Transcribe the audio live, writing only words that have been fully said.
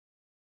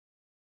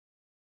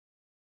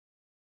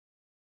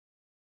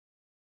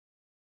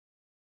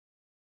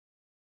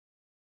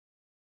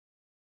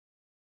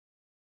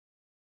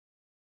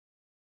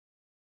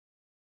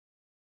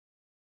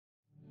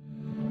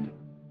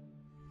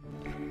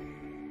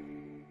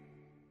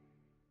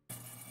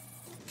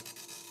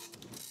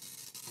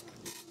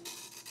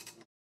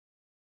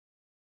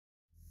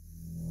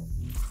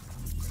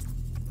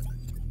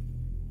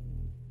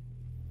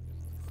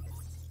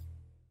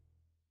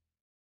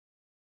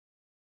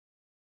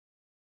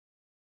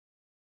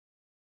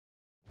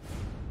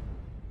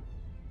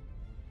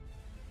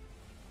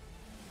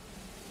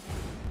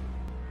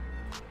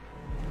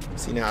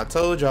See, now I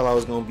told y'all I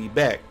was gonna be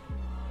back.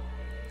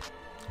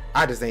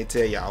 I just ain't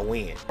tell y'all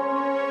when.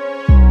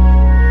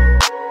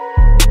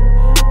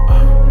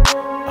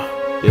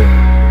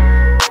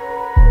 Yeah.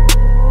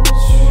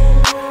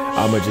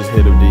 I'ma just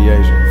hit up the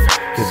Asian,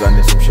 cause I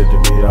need some shit to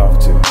beat off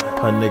to.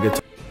 A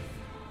nigga.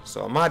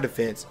 So in my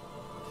defense,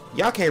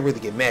 y'all can't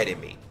really get mad at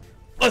me.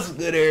 What's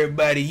good,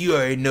 everybody? You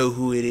already know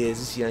who it is.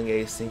 It's Young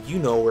Ace, and you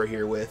know what we're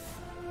here with.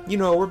 You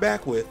know what we're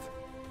back with.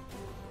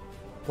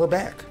 We're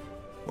back.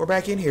 We're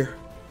back in here.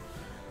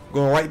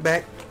 Going right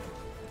back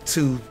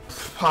to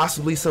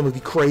possibly some of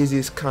the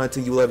craziest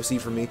content you will ever see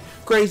from me.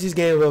 Craziest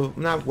game I've ever,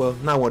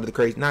 not one of the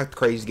crazy, not the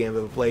craziest game I've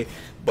ever played,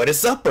 but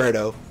it's up there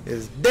though.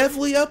 It's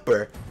definitely up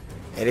there.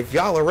 And if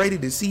y'all are ready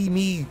to see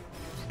me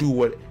do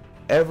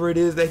whatever it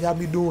is they got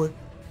me doing,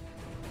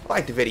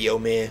 like the video,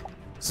 man.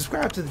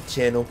 Subscribe to the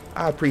channel.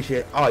 I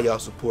appreciate all y'all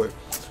support.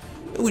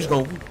 We're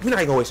not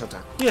gonna waste some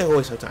time. We're not gonna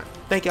waste some time.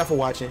 Thank y'all for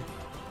watching.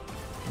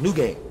 New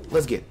game.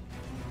 Let's get it.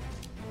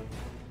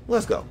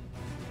 Let's go.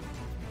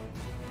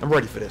 I'm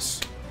ready for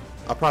this.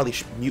 I'll probably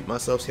mute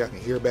myself so I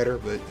can hear better,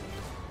 but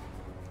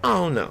I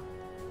don't know.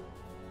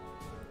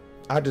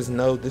 I just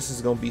know this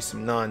is gonna be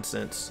some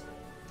nonsense.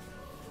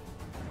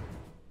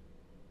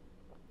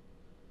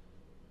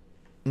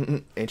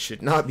 And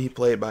should not be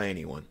played by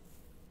anyone.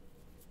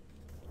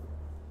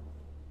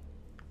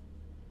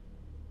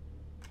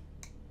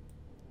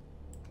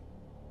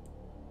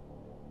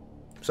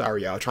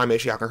 Sorry, y'all. Try to make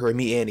sure y'all can hear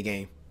me and the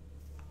game.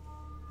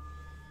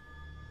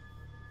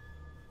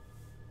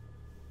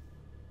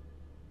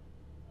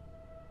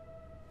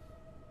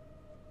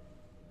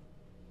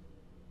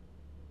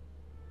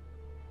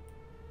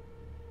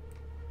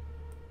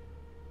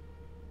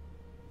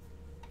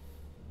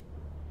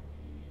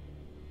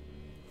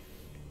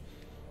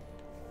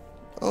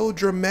 Oh,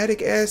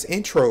 dramatic ass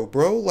intro,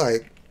 bro.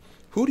 Like,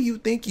 who do you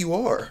think you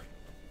are?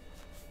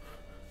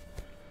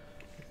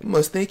 You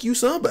must think you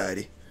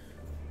somebody.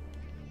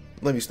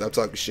 Let me stop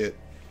talking shit.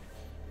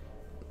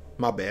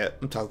 My bad.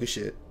 I'm talking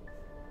shit.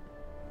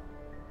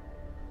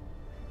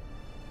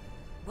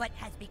 What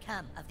has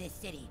become of this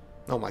city?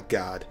 Oh my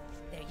god.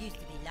 There used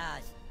to be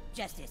laws,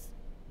 justice,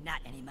 not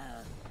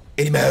anymore.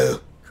 Anymore.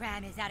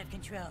 Crime is out of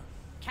control.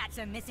 Cats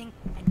are missing,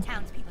 and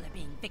townspeople are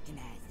being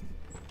victimized.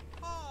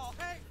 Oh,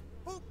 hey,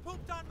 who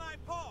pooped on my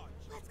porch?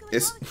 What's going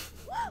It's on?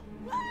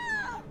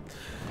 Whoa!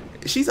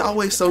 she's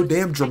always so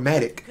damn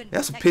dramatic.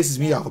 That's what pisses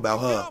me off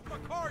about her. Get off my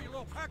car, you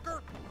little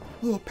pecker!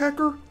 Little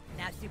pecker.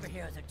 Now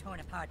superheroes are torn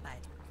apart by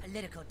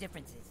political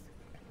differences.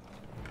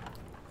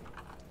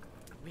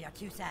 We are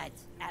two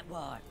sides at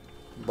war.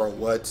 Bro,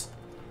 what?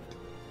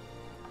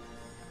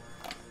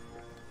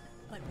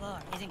 But war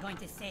isn't going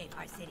to save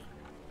our city.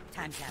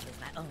 Time travel is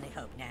my only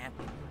hope now.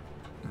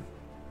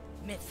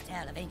 Myths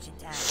tell of ancient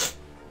times,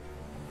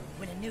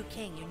 when a new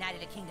king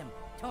united a kingdom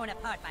torn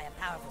apart by a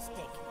powerful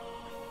stick.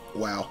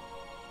 Wow.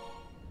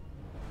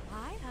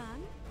 Hi,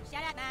 hon.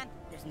 Shut up, man.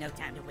 There's no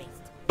time to waste.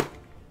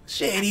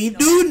 She ain't even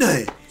do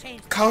nothing.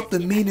 Change the Caught the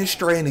destiny meanest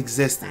stray in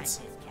existence.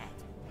 find this cat.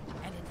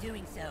 And in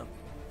doing so,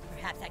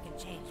 perhaps I can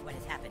change what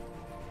has happened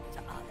to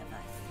all of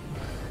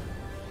us.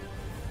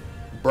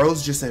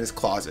 Bro's just in his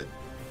closet.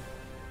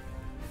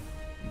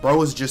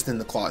 Bro is just in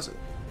the closet.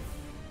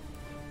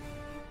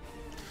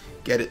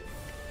 Get it?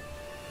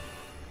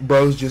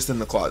 Bro's just in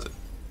the closet.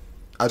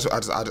 I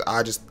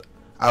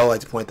would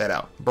like to point that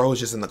out. Bro is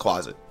just in the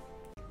closet.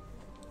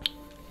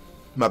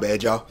 My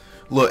bad, y'all.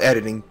 A little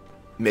editing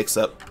mix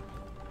up.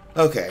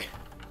 Okay.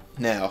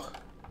 Now,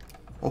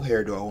 what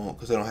hair do I want?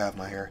 Because I don't have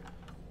my hair.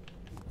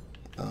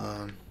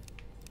 I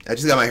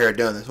just got my hair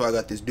done. That's why I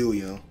got this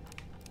dewy on.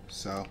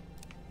 So.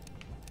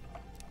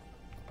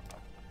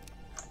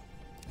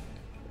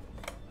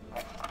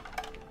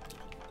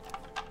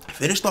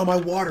 Finished all my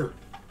water.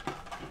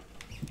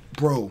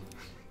 Bro.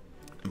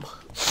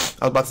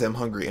 I was about to say I'm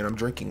hungry and I'm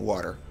drinking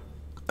water.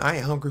 I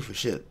ain't hungry for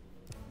shit.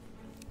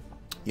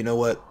 You know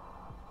what?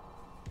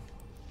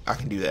 I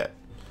can do that.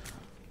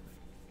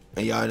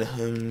 And y'all,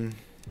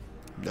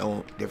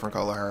 no, different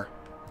color hair.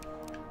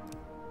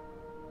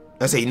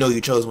 I say, you know you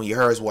chose when your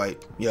hair is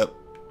white. Yep.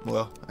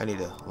 Well, I need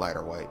a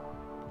lighter white.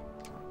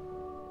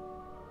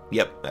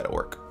 Yep, that'll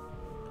work.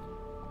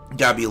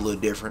 Gotta be a little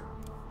different.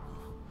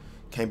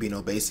 Can't be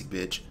no basic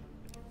bitch.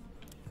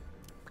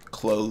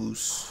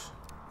 Clothes.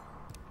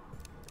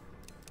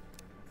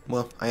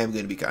 Well, I am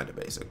gonna be kind of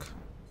basic.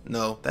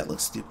 No, that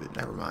looks stupid.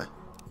 Never mind.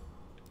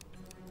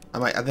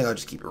 I think I'll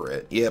just keep it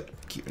red. Yep,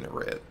 keeping it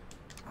red.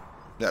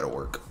 That'll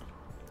work.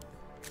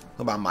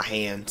 What about my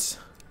hands?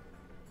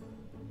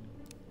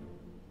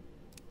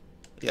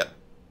 Yep.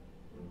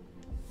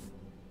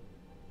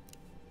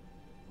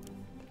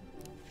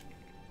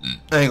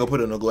 I ain't gonna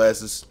put on no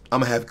glasses.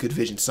 I'm gonna have good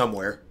vision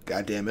somewhere.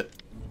 God damn it.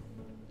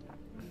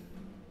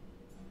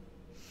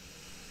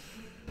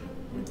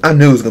 I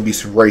knew it was gonna be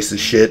some racist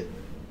shit.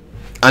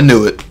 I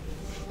knew it.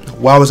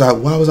 Why was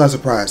I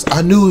surprised?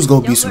 I knew it was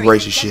gonna be some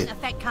racist shit. It doesn't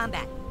affect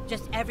combat,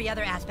 just every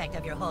other aspect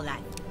of your whole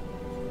life.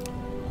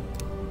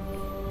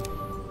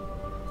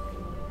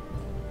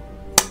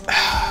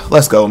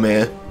 Let's go,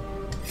 man.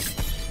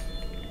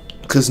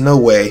 Cause no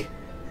way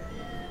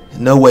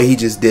he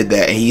just did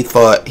that and he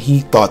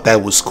thought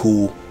that was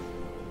cool.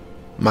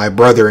 My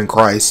brother in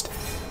Christ.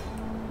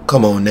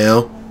 Come on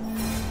now.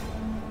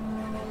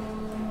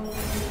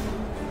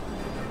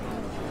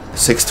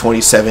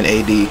 627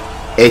 AD,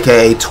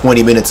 aka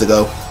 20 minutes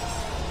ago.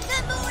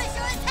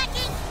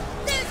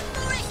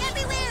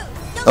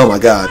 Oh my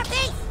god.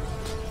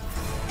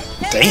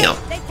 Damn.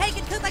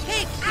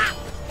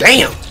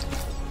 Damn.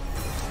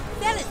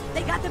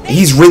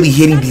 He's really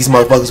hitting these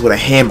motherfuckers with a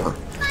hammer.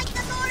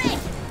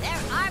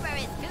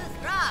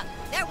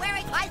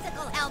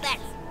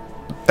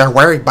 They're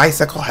wearing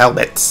bicycle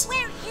helmets.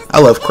 I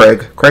love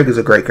Craig. Craig is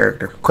a great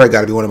character. Craig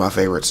gotta be one of my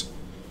favorites.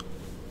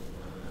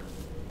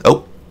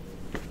 Oh.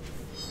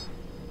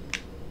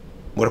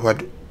 What do I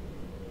do?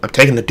 I'm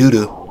taking the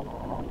doo-doo.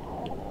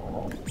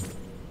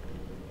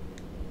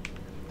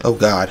 Oh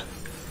god.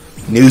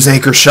 News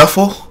anchor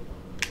shuffle?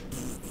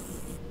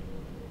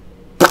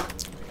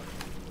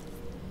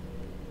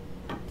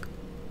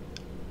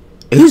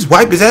 He just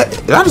wiped his ass?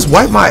 Did I just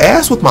wipe my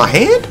ass with my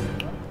hand?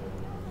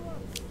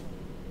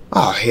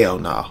 Oh hell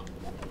no.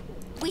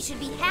 We should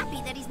be happy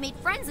that he's made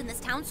friends in this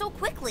town so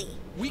quickly.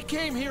 We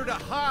came here to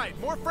hide.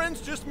 More friends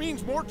just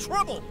means more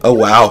trouble. Oh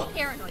wow.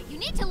 Paranoid. You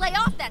need to lay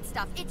off that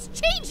stuff. It's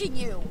changing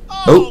you.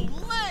 Oh,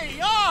 lay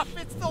off!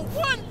 It's the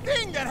one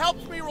thing that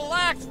helps me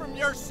relax from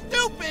your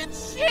stupid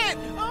shit.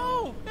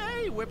 Oh,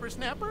 hey,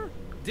 whippersnapper.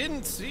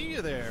 Didn't see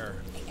you there.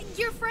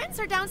 Your friends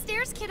are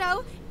downstairs,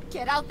 kiddo.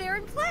 Get out there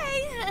and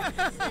play.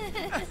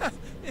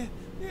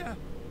 Yeah.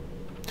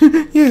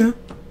 Yeah.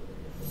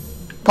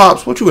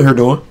 Pops, what you in here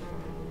doing?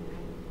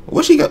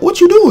 What she got?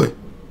 What you doing?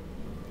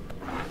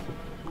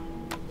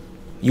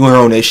 You in here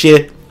on that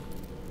shit?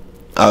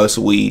 Oh, it's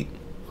weed.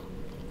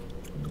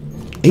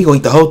 He gonna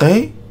eat the whole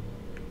thing?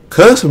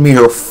 Cuz from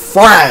here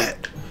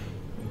fried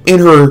in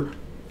her.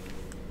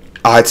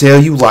 I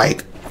tell you,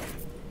 like.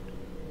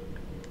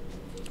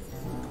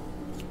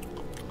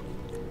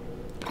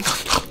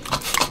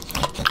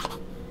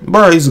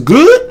 Bro, it's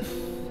good.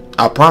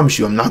 I promise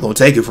you, I'm not gonna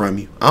take it from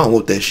you. I don't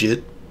want that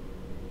shit.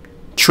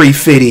 Tree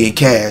fitty and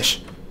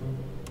cash.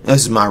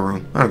 This is my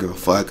room. I don't give a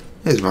fuck.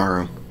 This is my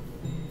room.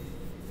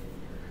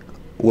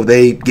 Will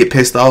they get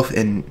pissed off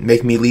and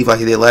make me leave like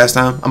they did last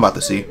time? I'm about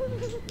to see.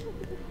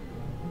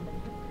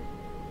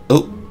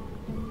 Oh.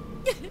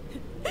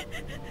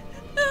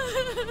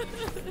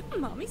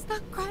 Mommy,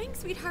 stop crying,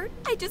 sweetheart.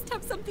 I just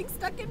have something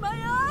stuck in my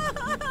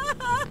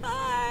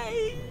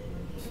eye.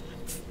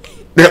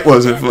 That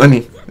wasn't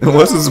funny. It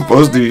wasn't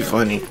supposed to be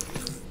funny.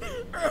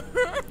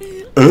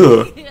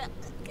 Ugh.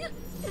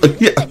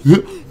 Yeah.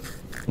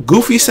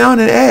 Goofy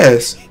sounding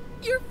ass.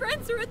 Your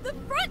friends are at the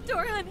front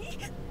door, honey.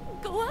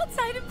 Go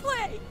outside and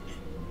play.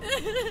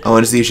 I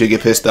want to see if she'll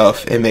get pissed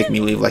off and make me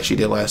leave like she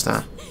did last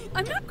time.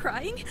 I'm not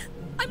crying.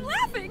 I'm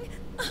laughing.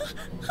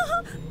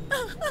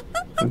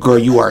 Girl,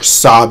 you are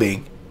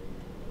sobbing.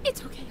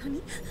 It's okay,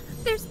 honey.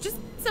 There's just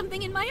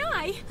something in my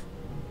eye.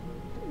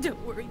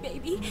 Don't worry,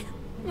 baby.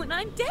 When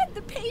I'm dead,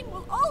 the pain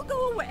will all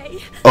go away.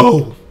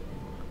 Oh.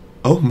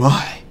 Oh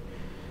my.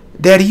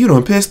 Daddy, you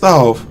done pissed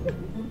off.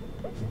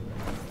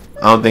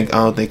 I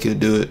don't think he'll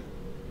do it.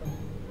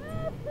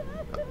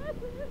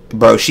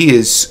 Bro, she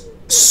is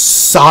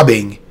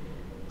sobbing.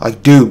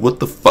 Like, dude,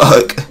 what the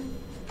fuck?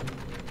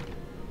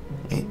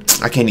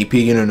 I can't even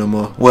peek in her no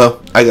more.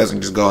 Well, I guess I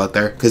can just go out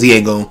there. Cause he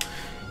not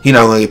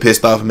gonna get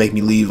pissed off and make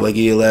me leave like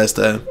he did last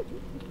time.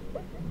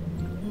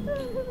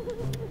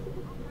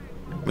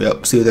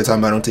 Yep, see what they're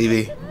talking about on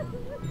TV.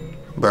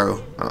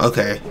 Bro,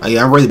 okay.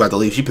 Yeah, I'm really about to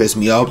leave. She pissed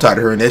me off. I'm tired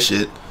of hearing that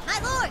shit. My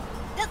lord,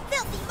 the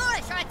filthy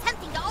Moorish are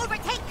attempting to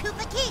overtake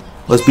Kupa King.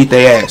 Let's beat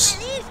their ass.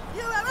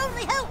 You are our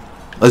only hope.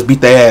 Let's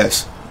beat their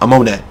ass. I'm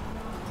on that.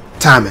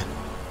 Timing.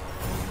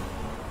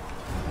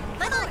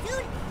 My lord,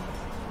 dude.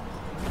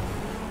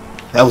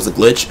 That was a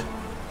glitch.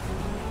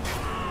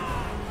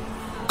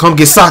 Come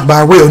get socked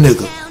by a real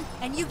nigga.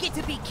 And you get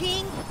to be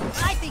king?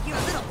 I think you're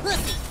a little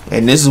pussy.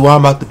 And this is why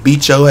I'm about to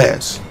beat your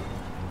ass.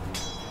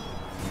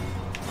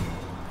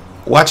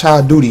 Watch how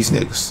I do these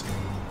niggas.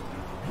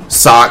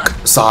 Sock,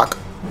 sock,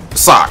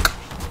 sock.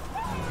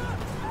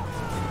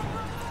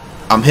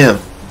 I'm him.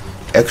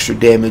 Extra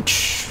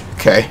damage.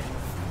 Okay.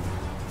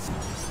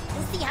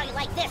 We'll see how you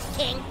like this,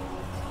 King.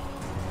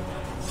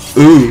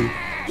 Ooh.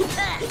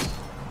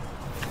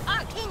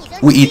 Our king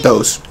is We eat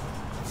those.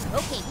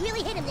 Okay,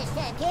 really hit him this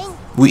time, King.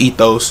 We eat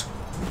those.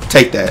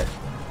 Take that.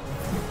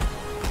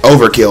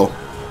 Overkill.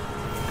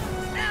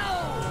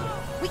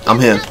 We can't I'm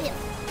him. stop him.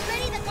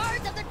 Ready the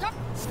guards of the dark.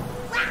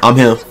 Wow, I'm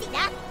him. you see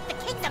that? The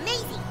king's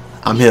amazing.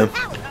 I'm him. His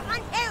powers are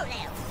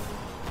unparalleled.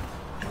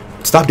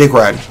 Stop dick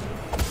riding.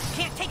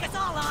 Can't take us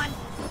all on.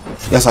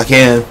 Yes, I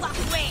can. Walk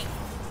away.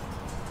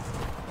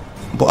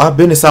 But I've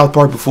been to South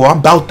Park before. I'm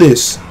about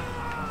this.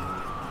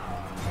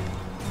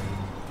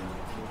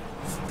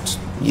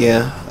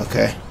 Yeah,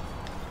 okay.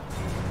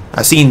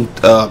 I've seen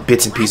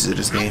bits and pieces of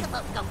this game. I'm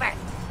supposed to go first.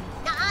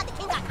 Nuh-uh, the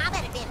king got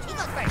combat advantage. He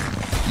goes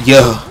first.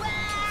 Yeah.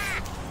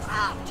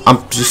 Oh,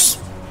 I'm just...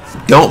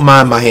 Don't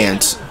mind my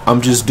hands.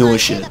 I'm just doing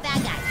shit.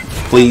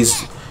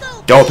 Please,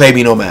 don't pay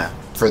me no mind.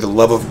 For the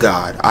love of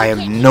God, I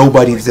am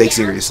nobody to take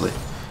seriously.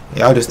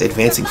 Y'all just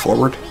advancing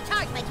forward.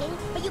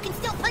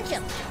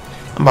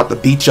 I'm about to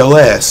beat your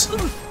ass.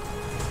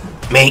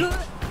 Mate.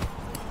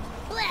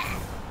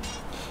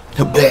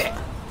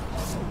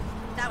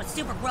 That was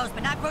super gross,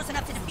 but not gross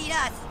enough to defeat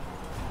us.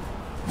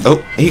 Oh,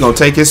 he gonna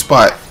take his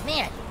spot.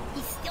 Man,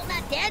 he's still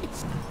not dead?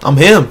 I'm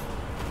him.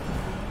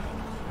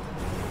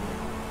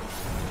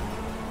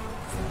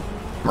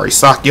 Murray,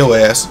 sock your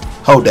ass.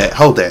 Hold that,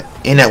 hold that.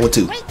 And that one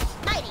too. Great,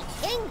 mighty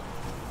king.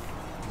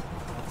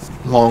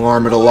 Long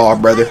arm of the law,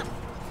 brother.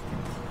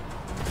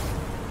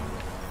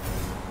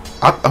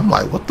 I'm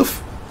like, what the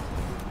f...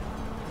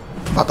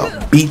 I'm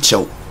about to beat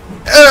your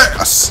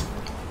ass.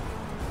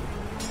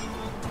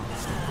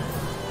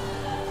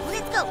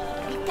 Let's go.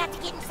 We've got to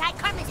get inside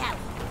Carmen's house.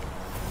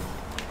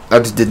 I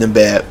just did them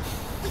bad.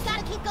 We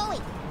gotta keep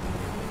going.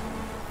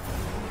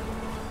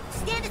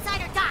 Stand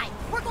aside or die.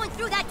 We're going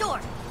through that door.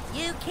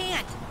 You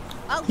can't.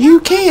 Oh, You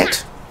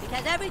can't.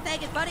 Because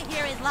everything in front of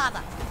here is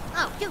lava.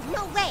 Oh, dude,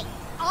 no way.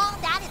 All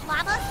that is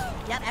lava?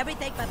 Yep,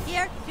 everything from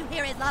here to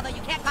here is lava.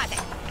 You can't cross it.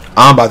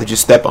 I'm about to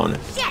just step on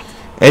it. Shit.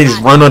 They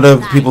just run on other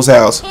people's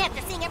house. Can't.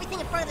 They're seeing everything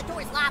in front of the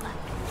door is lava.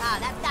 Oh,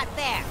 that's not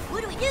fair.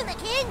 What do we do, the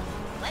king?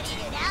 What do you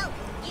do now?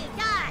 You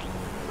die.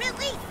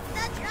 Release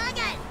the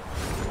dragon.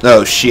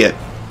 Oh shit.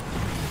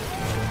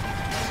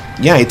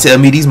 You ain't tell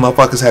me these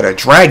motherfuckers had a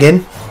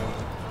dragon.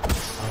 A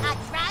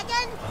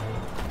dragon?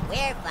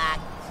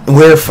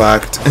 We're fucked. We're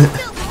fucked.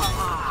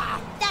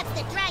 That's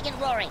the dragon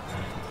roaring.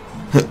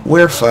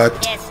 We're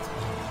fucked. Pissed.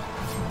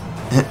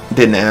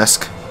 Didn't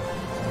ask.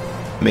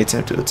 May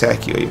attempt to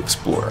attack you,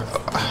 explorer.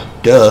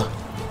 Duh.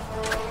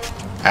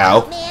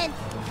 Ow. Man.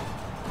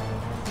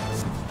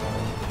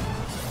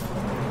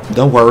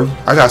 Don't worry.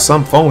 I got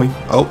something for him.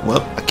 Oh,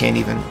 well, I can't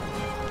even.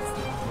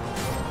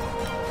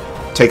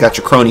 Take out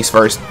your cronies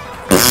first.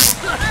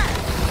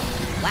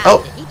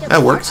 Oh,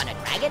 that works.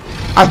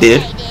 I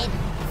did.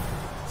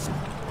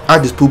 I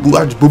just boo-booed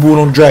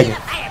on the dragon. Get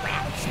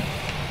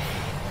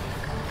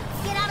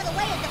out of the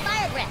way of the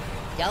fire breath.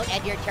 Don't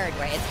end your turn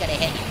where it's gonna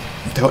hit you.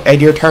 Don't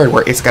add your turn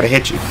where it's gonna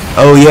hit you.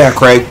 Oh yeah,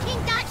 Craig.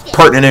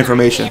 Pertinent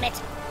information. Damn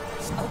it.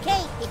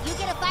 Okay, if you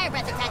get a fire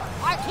breath attack,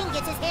 our king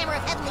gets his hammer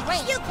of heavenly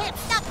rain. You can't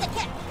stop the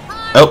kick.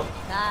 Oh,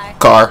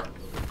 car.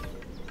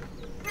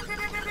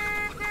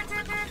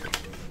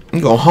 You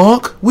gonna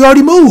honk? We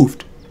already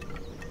moved.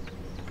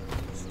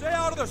 Stay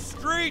out of the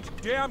street,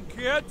 damn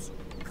kids.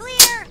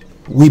 Clear.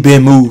 We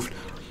been moved.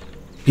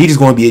 He just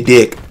gonna be a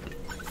dick.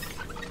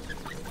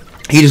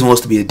 He just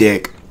wants to be a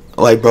dick.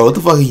 Like, bro, what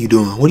the fuck are you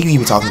doing? What are you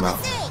even talking about?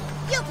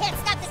 You can't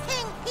stop the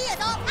king. He is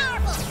all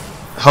powerful.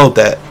 Hold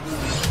that.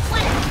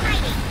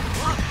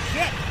 What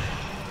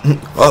a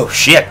fighting. Oh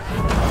shit.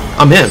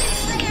 I'm him.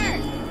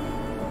 Clear.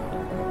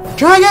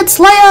 Dragon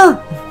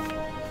Slayer!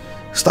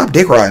 Stop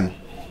dick riding.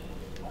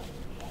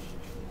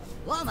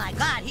 Oh my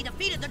god, he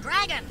defeated the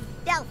dragon.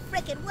 No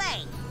freaking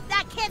way.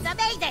 That kid's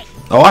amazing.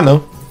 Oh, I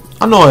know.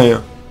 I know I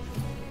am.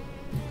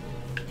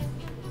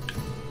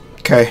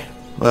 Okay.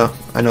 Well,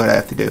 I know what I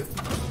have to do.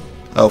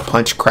 Oh,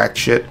 punch cracked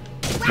shit.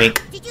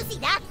 Mink. Did you see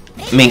that?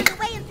 Mink. There's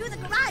a way in through the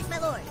garage, my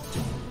lord.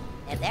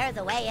 If there's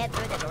a way in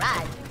through the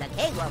garage, the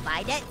king will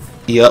find it.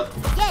 Yep.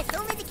 Yes,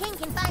 only the king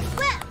can find it.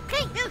 Well,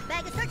 King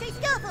Douchebag is such a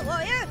skillful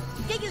warrior.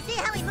 Did you see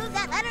how he moved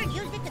that ladder and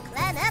used it to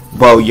climb up?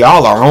 Bro,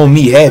 y'all are on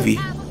me heavy.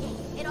 Powerful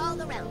king in all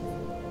the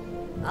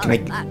realms. Oh, Can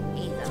I- fuck,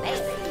 he's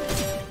amazing.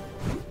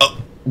 Oh,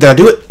 did I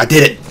do it? I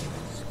did it.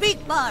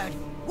 Speak, Bard.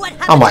 What Oh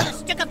happened my- to the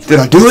stick of did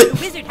I truth do it?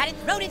 The wizard had it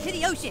thrown into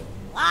the ocean.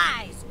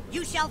 Lies.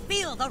 You shall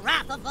feel the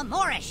wrath of the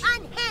Moorish.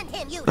 Unhand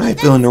him, you I ain't heathen.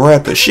 feeling the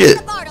wrath of shit.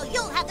 The Bardo,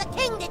 you'll have the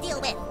king to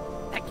deal with.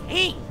 The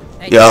king?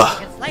 Yeah,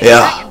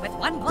 yeah.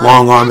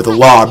 Long arm of the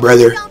law,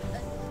 brother. Wait,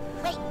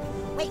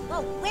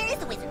 whoa, where is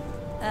the wizard?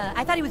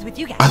 I thought he was with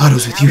you guys. I thought it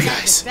was with you Now we have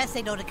a guys. distress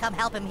signal to come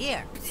help him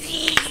here.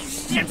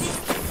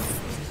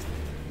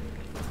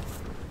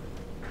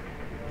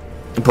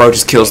 Bro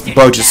just kills.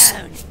 Bro just.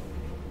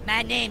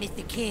 My name is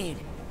the Coon.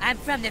 I'm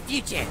from the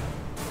future.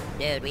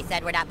 Dude, we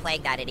said we're not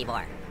playing that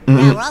anymore. Mm-mm.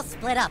 Yeah, we're all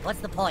split up. What's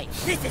the point?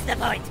 This is the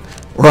point.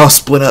 We're all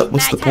split up.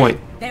 What's the point?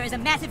 There is a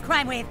massive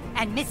crime wave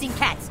and missing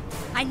cats.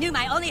 I knew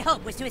my only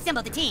hope was to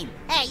assemble the team.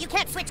 Hey, you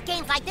can't switch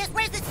games like this.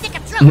 Where's the stick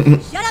of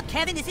truth? Shut up,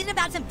 Kevin. This isn't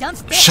about some dumb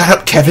stick. Shut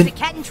up, Kevin. There's a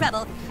cat in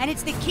trouble, and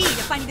it's the key to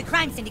finding the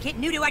crime syndicate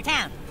new to our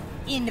town.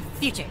 In the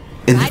future.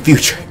 In the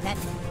future.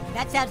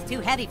 That sounds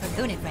too heavy for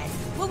Coon and friends.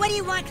 Well, what do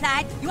you want,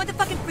 Clyde? You want the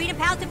fucking Freedom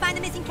Pals to find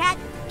the missing cat?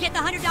 Get the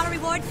 $100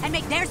 reward and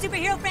make their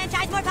superhero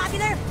franchise more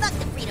popular? Fuck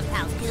the Freedom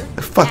Pals, Coon.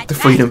 Fuck the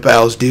Freedom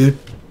Pals, dude.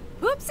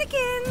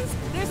 Oopsikins!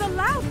 There's a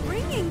loud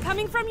ringing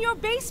coming from your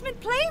basement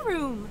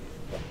playroom.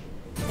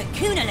 The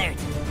Coon alert.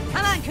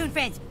 Come on, Coon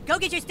friends. Go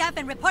get your stuff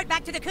and report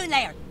back to the Coon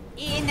lair.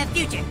 In the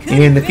future.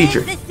 Coon In the is future.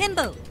 the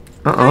symbol.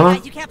 Uh-uh. Sorry,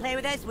 guys, you can't play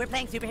with us. We're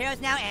playing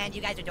superheroes now, and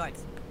you guys are dorks.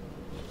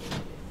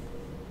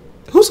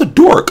 Who's a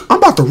dork? I'm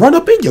about to run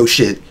up in your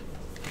shit.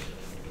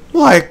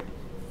 Like,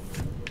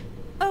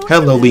 Oh,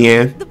 hello,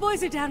 Leanne. The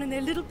boys are down in their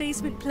little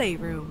basement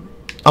playroom.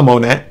 I'm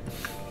on that.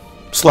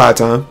 Slide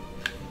time.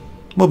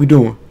 What we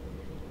doing?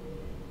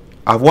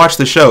 I've watched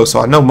the show, so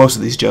I know most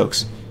of these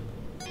jokes.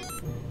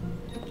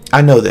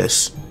 I know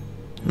this.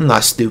 I'm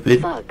not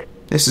stupid. Fuck.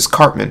 This is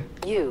Cartman.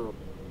 You.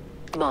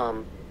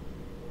 Mom.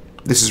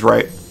 This is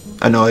right.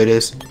 I know it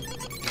is.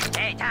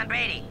 Hey, Tom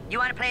Brady, you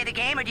want to play the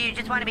game, or do you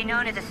just want to be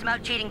known as a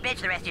smoke cheating bitch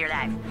the rest of your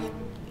life?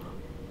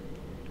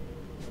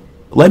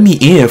 Let me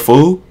in,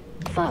 fool.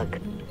 Fuck.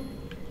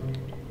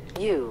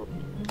 You.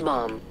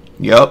 Mom.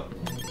 Yup.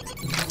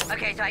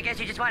 Okay, so I guess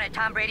you just want to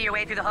Tom Brady your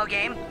way through the whole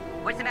game?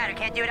 What's the matter,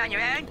 can't do it on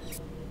your own?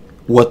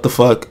 What the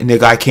fuck?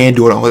 Nigga, I can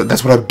do it.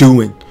 That's what I'm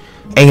doing.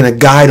 Ain't a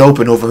guide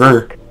open over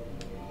her.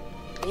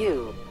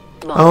 You.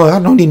 Mom. Oh, I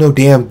don't need no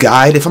damn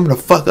guide. If I'm gonna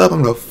fuck up,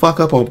 I'm gonna fuck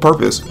up on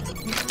purpose.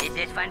 Is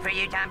this fun for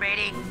you, Tom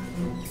Brady?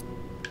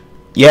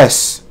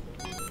 Yes.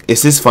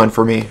 Is this fun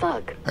for me?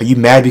 Fuck. Are you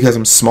mad because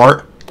I'm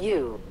smart?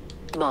 You.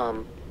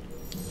 Mom.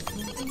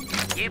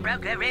 You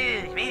broke the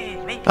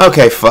rules.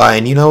 Okay,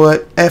 fine. You know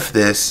what? F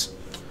this.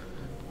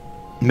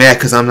 Mad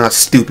because I'm not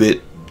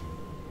stupid.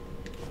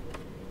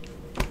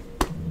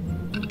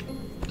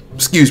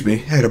 Excuse me.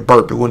 I had a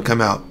burp. It wouldn't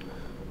come out.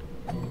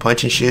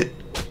 Punch and shit.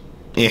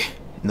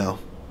 No.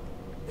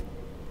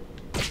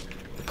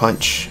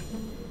 Punch.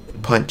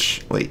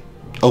 Punch. Wait.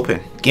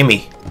 Open.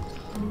 Gimme.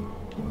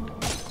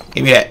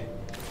 Give me that.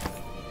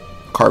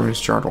 Cartman's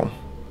journal.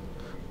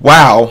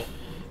 Wow.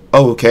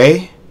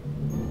 Okay.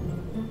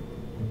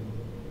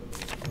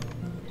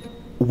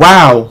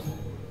 Wow.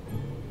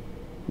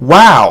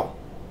 Wow.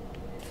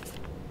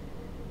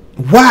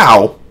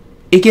 Wow.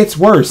 It gets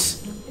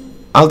worse.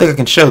 I don't think I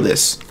can show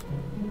this.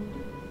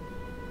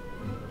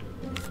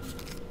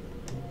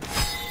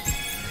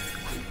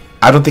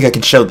 I don't think I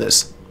can show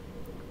this.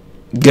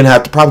 Gonna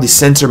have to probably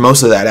censor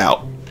most of that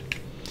out.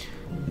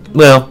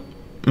 Well,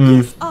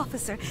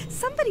 Officer,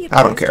 somebody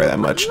I don't appears care to that have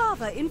much.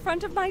 lava in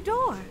front of my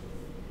door.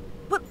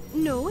 Well,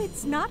 no,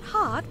 it's not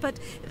hot, but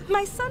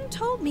my son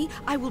told me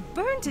I will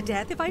burn to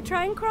death if I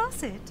try and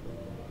cross it.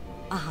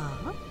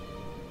 Uh-huh.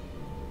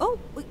 Oh,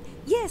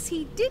 yes,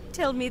 he did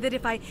tell me that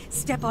if I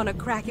step on a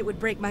crack, it would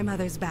break my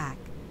mother's back.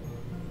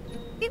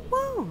 It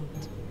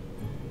won't.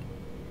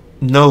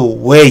 No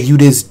way, you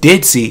this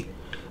ditzy.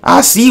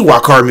 I see why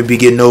Cartman be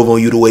getting over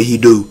on you the way he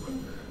do.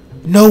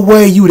 No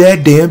way, you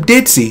that damn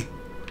ditzy.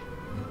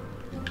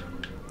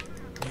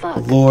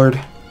 Fuck. Lord.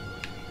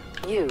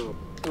 You.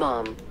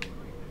 Mom.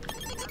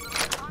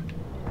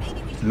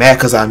 Mad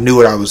because I knew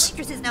what I was.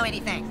 Waitresses know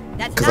anything.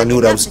 That's 'Cause not I knew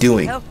what I was enough,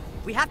 doing. Mosquito.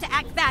 We have to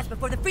act fast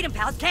before the Freedom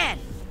Pals can.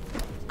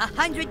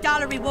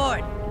 $100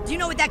 reward. Do you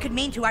know what that could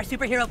mean to our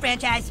superhero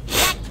franchise?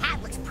 That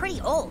cat looks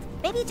pretty old.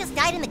 Maybe it just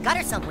died in the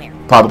gutter somewhere.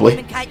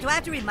 Probably. Kite, do I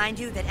have to remind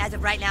you that as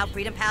of right now,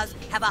 Freedom Pals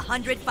have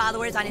 100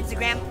 followers on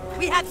Instagram?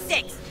 We have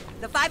 6.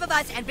 The 5 of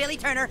us and Billy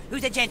Turner,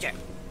 who's a ginger.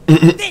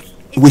 This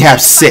is We have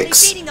finally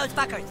 6. feeding those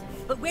fuckers.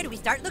 But where do we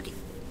start looking?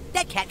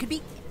 That cat could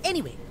be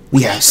anywhere.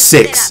 We have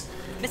 6.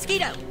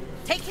 Mosquito,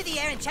 take to the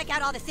air and check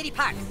out all the city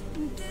parks.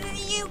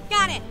 You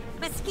got it.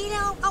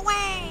 Mosquito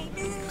away.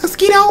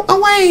 Mosquito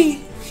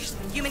away.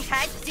 Human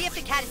kite, see if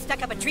the cat is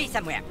stuck up a tree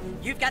somewhere.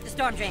 You've got the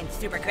storm drain,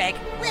 Super Craig.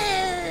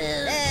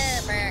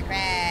 Super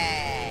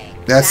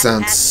Craig. That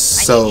sounds I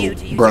so, need you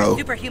to use bro. your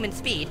superhuman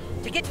speed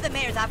to get to the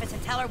mayor's office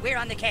and tell her we're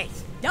on the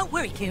case. Don't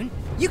worry, Coon.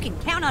 You can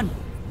count on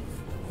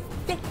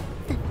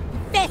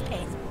fast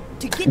pass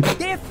to get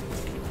there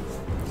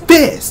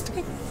Fist.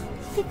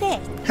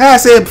 fast. How I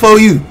said before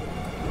you.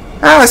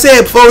 How I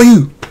said before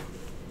you.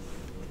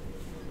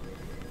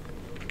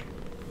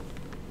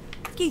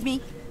 Excuse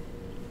me.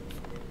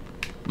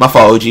 My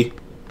fault, OG.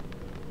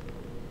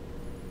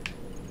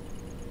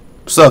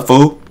 What's up,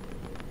 fool?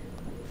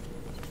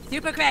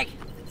 Super Craig,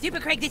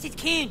 this is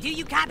Coon. Do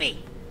you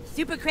copy?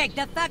 Super Craig,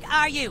 the fuck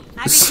are you?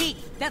 I repeat,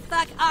 the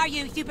fuck are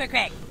you, Super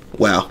Craig?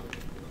 Wow.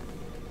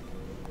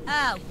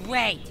 Oh,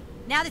 wait.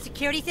 Now the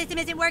security system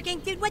isn't working?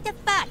 Dude, what the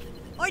fuck?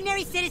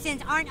 Ordinary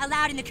citizens aren't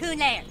allowed in the Coon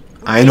lair.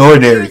 I ain't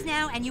ordinary. Superheroes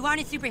now, and you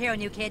aren't a superhero,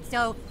 new kid,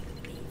 so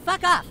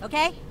fuck off,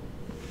 okay?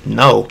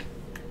 No.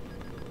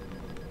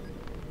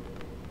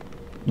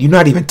 You're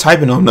not even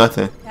typing on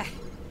nothing.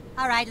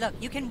 Alright, look,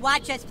 you can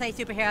watch us play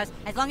superheroes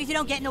as long as you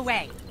don't get in the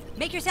way.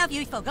 Make yourself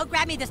useful. Go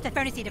grab me the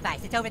Stefancy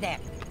device. It's over there.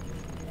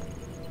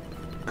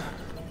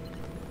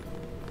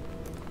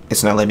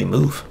 It's not letting me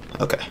move.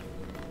 Okay.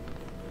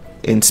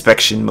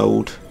 Inspection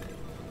mode.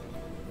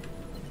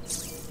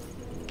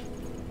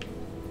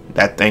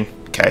 That thing.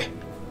 Okay.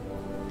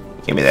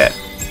 Give me that.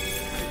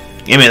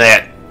 Give me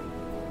that.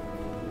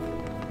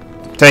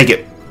 Take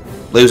it.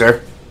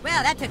 Loser.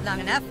 Well, that took long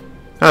enough.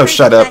 Oh,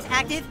 shut up.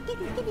 Active.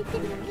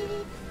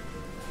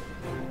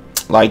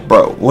 Like,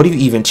 bro, what are you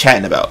even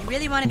chatting about? You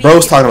really want to be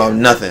Bro's talking about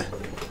nothing.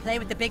 Play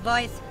with the big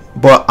boys?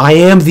 But I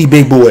am the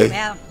big boy.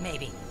 Well,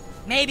 maybe.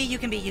 Maybe you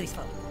can be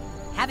useful.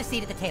 Have a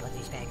seat at the table,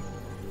 douchebag.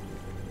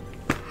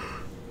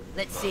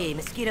 Let's see,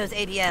 Mosquito's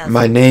ABL.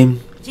 My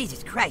name.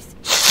 Jesus Christ.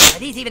 Are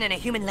these even in a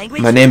human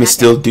language? My name is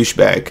still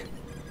douchebag.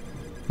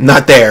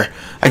 Not there.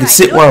 I can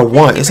sit where I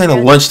want. This ain't a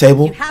lunch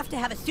table. You have to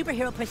have a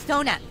superhero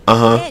persona.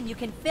 Uh-huh. Then you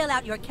can fill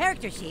out your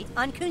character sheet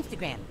on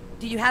Coonstagram.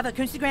 Do you have a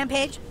Coonstagram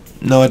page?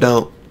 No, I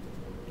don't.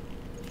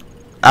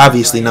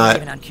 Obviously Oh, you're not.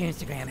 even on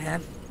Coonstagram, huh?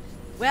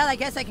 Well, I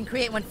guess I can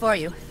create one for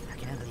you.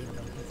 Fucking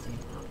unbelievable.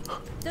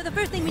 So the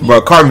first thing we need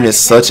Bro, Carmen is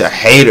such a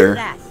hater.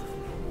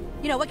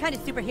 You know, what kind of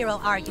superhero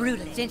are you?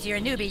 Brutalist. Since you're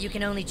a newbie, you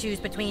can only choose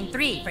between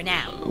 3 for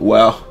now.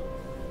 Well.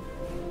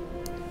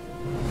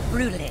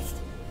 Brutalist.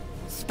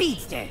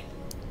 Speedster.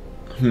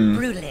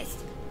 Brutalist.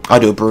 I'll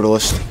do a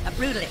brutalist. A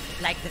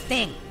brutalist, like the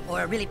Thing,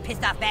 or a really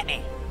pissed off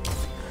Batman.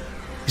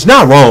 He's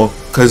not wrong,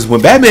 because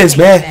when Batman's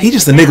mad, he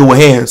just a nigga with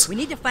hands. We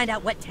need to find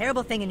out what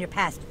terrible thing in your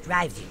past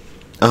drives you.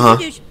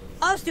 Uh-huh.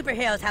 All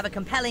superheroes have a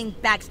compelling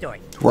backstory.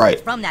 Right.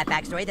 It's from that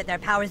backstory that their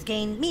powers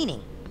gain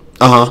meaning.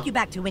 Uh-huh. Take you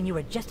back to when you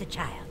were just a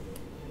child.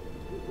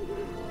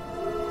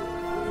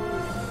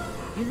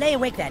 You lay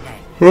awake that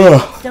night.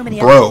 So many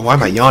Bro, others. why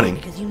am I yawning?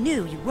 Because you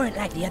knew you weren't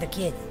like the other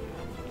kids.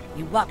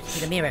 You walked to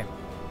the mirror.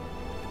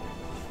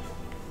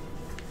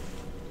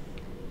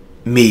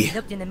 Me. You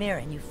looked in the mirror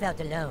and you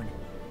felt alone.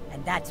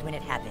 And that's when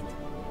it happened.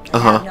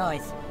 Uh-huh. That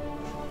noise.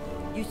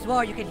 You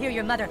swore you could hear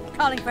your mother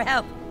calling for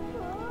help.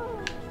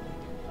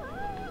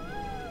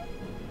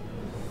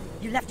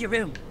 You left your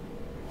room.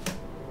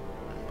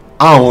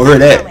 I don't want to hear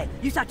that.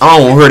 I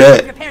don't want to hear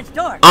that. Your parents'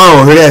 door. I don't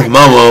want to hear that from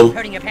my mom.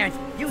 Hurting your parents.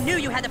 You knew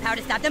you had the power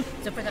to stop them,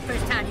 so for the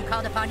first time you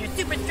called upon your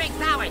super strength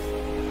powers.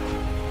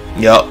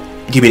 Yup.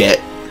 Give me that.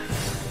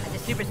 As a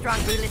super strong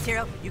brutalist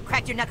hero, you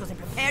cracked your knuckles and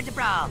prepared to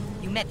brawl.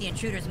 You met the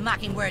intruder's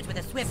mocking words with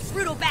a swift,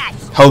 brutal bash.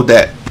 Hold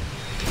that.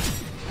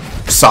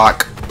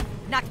 Sock.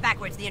 Knocked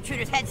backwards, the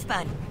intruder's head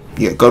spun.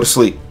 Yeah, go to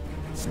sleep.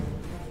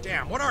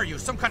 Damn, what are you,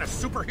 some kind of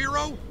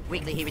superhero?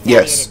 Weakly he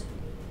retaliated. Yes.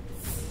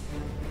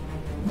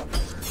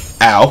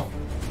 Ow.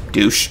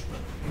 Douche.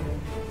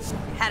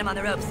 Had him on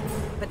the ropes,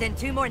 but then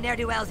 2 more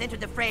ne'er-do-wells entered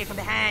the fray from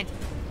behind.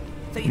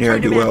 So you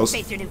turned around and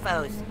faced your new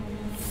foes.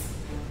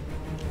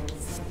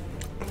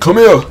 Come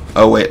here.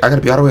 Oh wait, I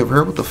gotta be all the way over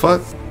here. What the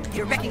fuck?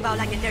 Your wrecking ball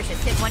like inertia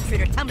sent one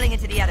intruder tumbling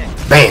into the other.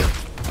 Bam.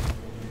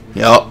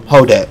 Yup.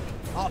 Hold that.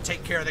 I'll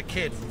take care of the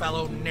kid,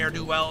 fellow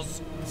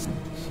ne'er-do-wells.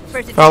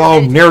 Fellow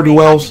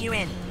ne'er-do-wells.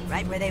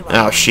 Right where they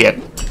Oh shit.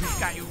 We've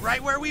got you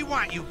right where we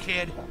want you,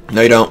 kid.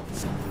 No, you don't.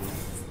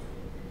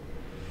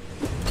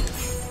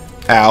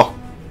 Ow.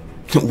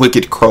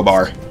 Wicked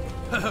crowbar.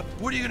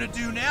 What are you gonna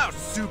do now,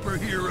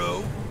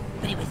 superhero?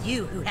 But it was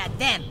you who had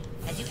them,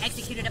 as you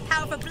executed a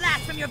powerful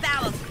blast from your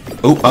bowels.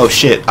 Oh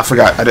shit. I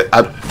forgot.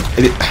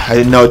 I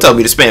didn't know it told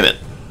me to spam it.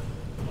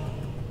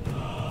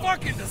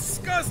 Fucking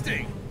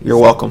disgusting. You're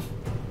welcome.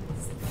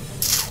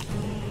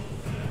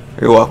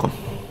 You're welcome.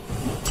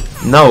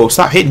 No,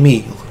 stop hitting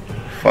me,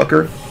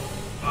 fucker.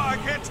 Oh, I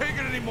can't take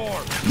it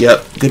anymore.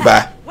 Yep,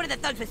 goodbye. One of the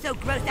thugs was so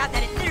grossed out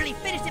that it literally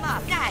finished him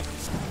off. God!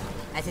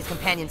 As his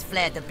companions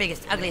fled, the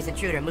biggest, ugliest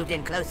intruder moved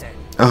in closer.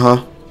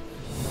 Uh-huh.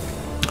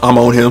 I'm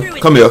on him. Threw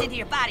his Come fist here. into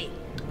your body.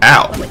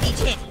 Ow. But with each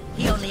hit,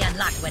 he only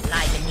unlocked what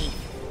lies beneath.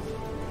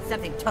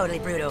 Something totally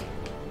brutal.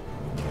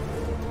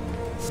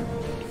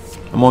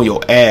 I'm on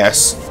your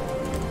ass.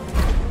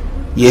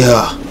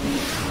 Yeah.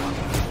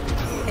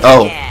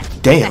 Oh, Yeah.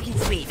 damn. Fucking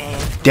sweet, man.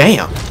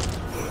 Damn.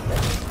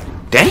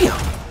 Damn.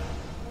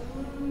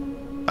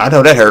 I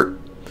know that hurt.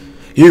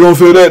 You gonna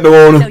feel that,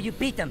 though, So you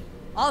beat them.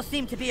 All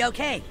seemed to be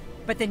okay.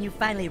 But then you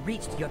finally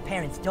reached your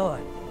parents' door.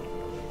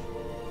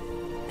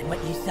 And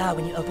what you saw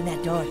when you opened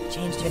that door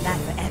changed your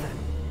life forever.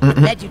 It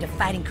led you to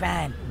fighting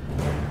crime.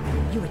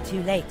 You were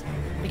too late.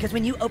 Because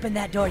when you opened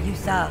that door, you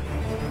saw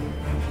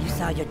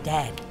your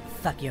dad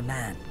fuck your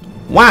mom.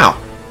 Wow.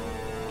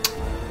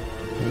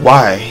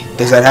 Why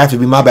does that have to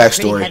be my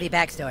Pretty backstory? heavy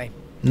backstory.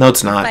 No,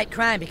 it's not. Fight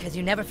crime because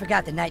you never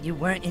forgot the night you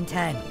weren't in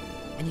time.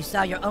 And you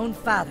saw your own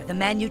father, the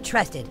man you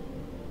trusted,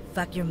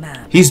 fuck your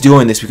mom. He's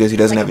doing this because he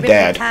doesn't have a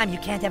dad. Time you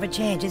can't ever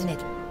change, isn't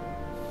it?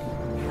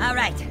 All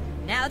right.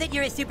 Now that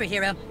you're a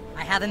superhero,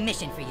 I have a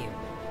mission for you.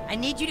 I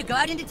need you to go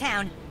out into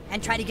town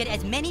and try to get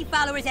as many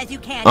followers as you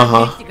can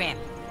on Instagram.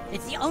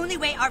 It's the only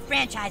way our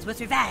franchise will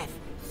survive.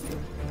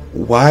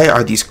 Why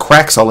are these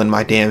cracks all in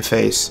my damn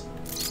face?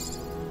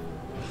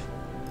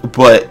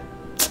 But,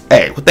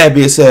 hey, with that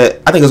being said,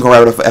 I think it's going to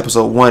wrap it up for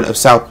episode 1 of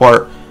South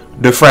Park,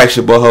 The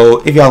Fractured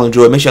Butthole. If y'all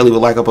enjoyed, make sure y'all leave a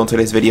like up on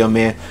today's video,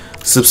 man.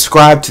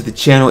 Subscribe to the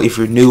channel if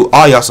you're new.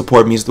 All y'all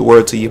support means the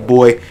world to your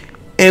boy.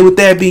 And with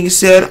that being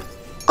said,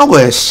 I'm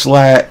going to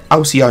slide. I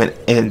will see y'all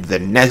in the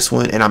next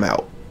one, and I'm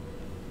out.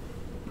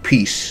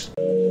 Peace.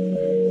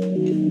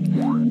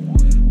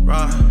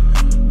 Right,